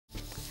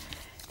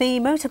The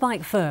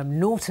motorbike firm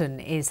Norton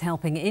is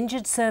helping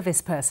injured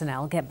service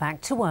personnel get back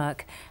to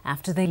work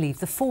after they leave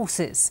the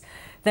forces.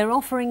 They're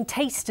offering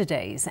taster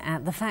days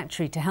at the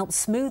factory to help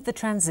smooth the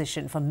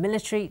transition from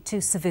military to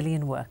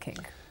civilian working.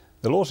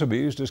 They'll also be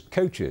used as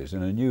coaches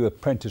in a new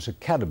apprentice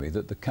academy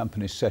that the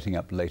company is setting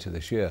up later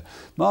this year.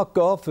 Mark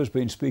Goff has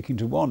been speaking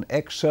to one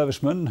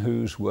ex-serviceman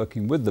who's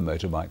working with the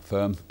motorbike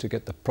firm to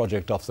get the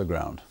project off the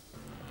ground.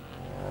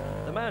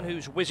 The man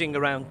who's whizzing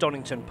around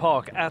Donington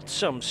Park at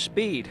some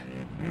speed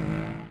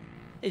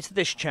is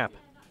this chap,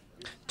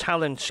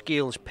 Talon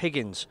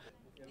Skeels-Piggins.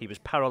 He was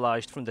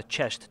paralysed from the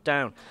chest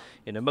down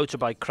in a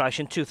motorbike crash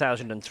in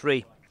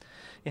 2003.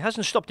 He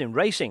hasn't stopped in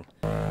racing.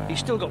 He's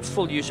still got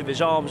full use of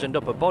his arms and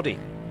upper body,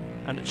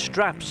 and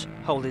straps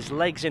hold his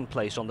legs in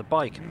place on the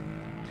bike.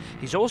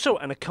 He's also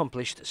an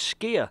accomplished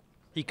skier.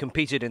 He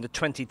competed in the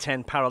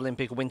 2010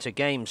 Paralympic Winter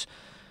Games,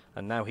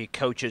 and now he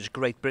coaches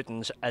Great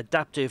Britain's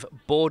adaptive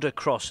border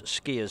cross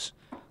skiers,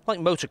 like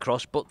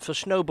motocross but for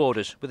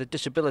snowboarders with a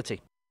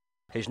disability.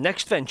 His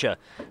next venture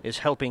is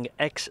helping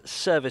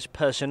ex-service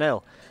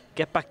personnel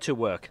get back to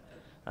work,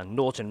 and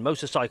Norton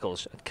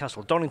Motorcycles at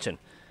Castle Donington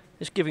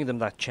is giving them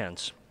that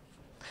chance.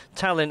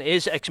 Talon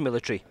is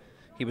ex-military.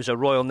 He was a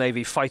Royal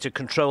Navy fighter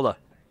controller.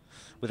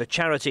 With a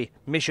charity,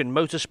 Mission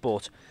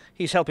Motorsport,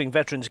 he's helping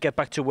veterans get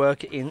back to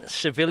work in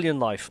civilian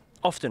life,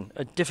 often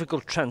a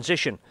difficult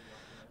transition,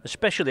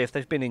 especially if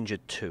they've been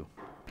injured too.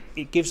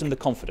 It gives them the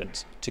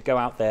confidence to go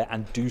out there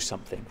and do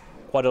something.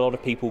 Quite a lot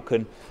of people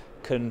can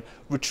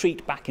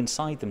retreat back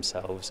inside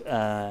themselves,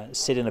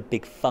 sit in a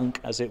big funk,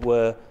 as it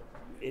were.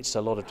 It's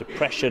a lot of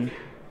depression,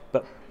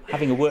 but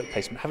having a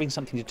workplace, having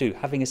something to do,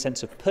 having a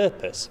sense of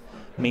purpose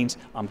means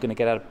I'm going to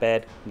get out of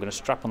bed, I'm going to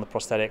strap on the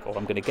prosthetic, or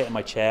I'm going to get in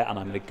my chair and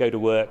I'm going to go to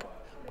work.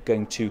 I'm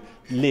going to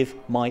live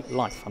my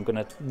life. I'm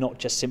going to not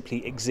just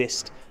simply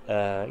exist,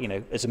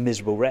 as a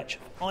miserable wretch.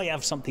 I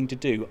have something to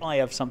do. I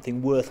have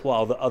something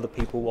worthwhile that other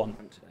people want.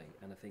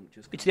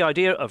 It's the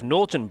idea of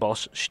Norton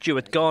boss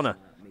Stuart Garner.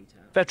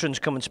 Veterans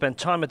come and spend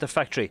time at the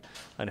factory,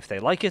 and if they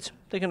like it,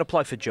 they can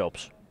apply for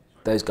jobs.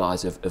 Those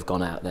guys have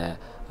gone out there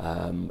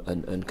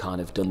and kind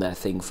of done their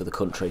thing for the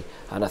country,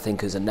 and I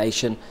think as a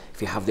nation,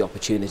 if you have the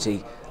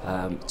opportunity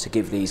to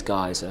give these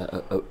guys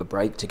a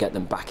break, to get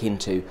them back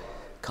into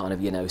kind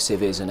of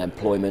civvies and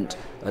employment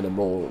and a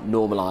more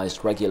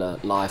normalised regular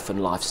life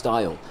and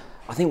lifestyle,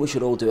 I think we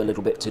should all do a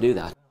little bit to do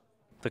that.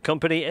 The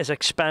company is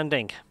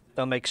expanding.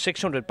 They'll make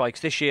 600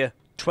 bikes this year,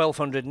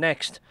 1,200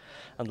 next,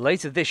 and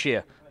later this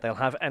year they'll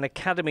have an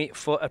academy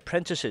for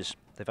apprentices.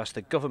 They've asked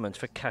the government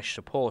for cash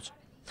support.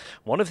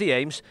 One of the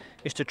aims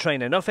is to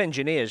train enough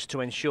engineers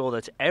to ensure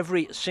that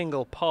every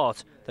single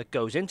part that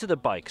goes into the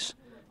bikes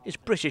is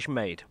British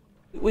made.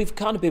 We've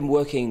kind of been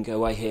working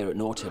away here at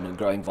Norton and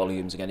growing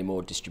volumes and getting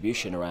more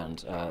distribution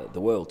around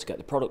the world to get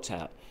the product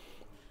out.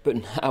 But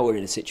now we're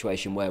in a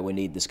situation where we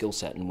need the skill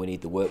set and we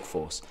need the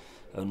workforce.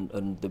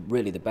 And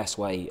really the best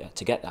way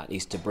to get that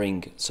is to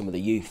bring some of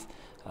the youth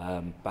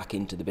back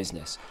into the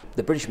business.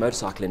 The British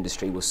motorcycle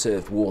industry was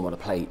served warm on a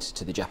plate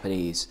to the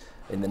Japanese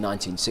in the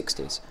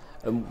 1960s.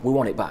 And we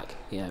want it back.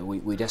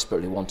 We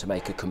desperately want to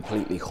make a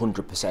completely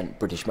 100%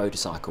 British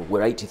motorcycle.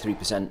 We're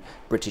 83%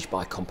 British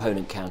by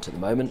component count at the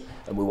moment,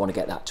 and we want to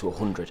get that to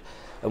 100.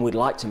 And we'd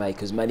like to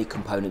make as many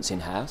components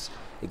in-house.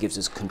 It gives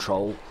us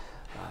control,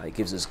 it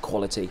gives us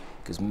quality,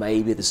 because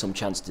maybe there's some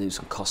chance to do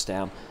some cost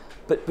down.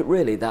 But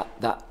really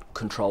that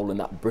control and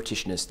that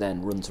Britishness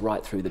then runs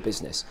right through the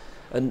business.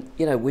 And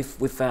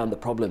we've found the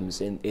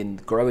problems in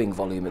growing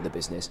volume of the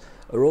business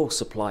are all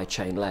supply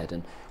chain led,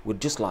 and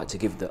we'd just like to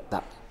give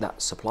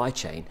that supply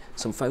chain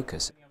some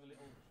focus.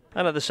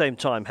 And at the same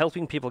time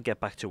helping people get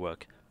back to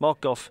work.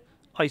 Mark Goff,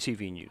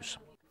 ITV News.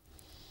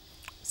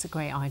 It's a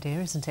great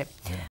idea, isn't it? Yeah.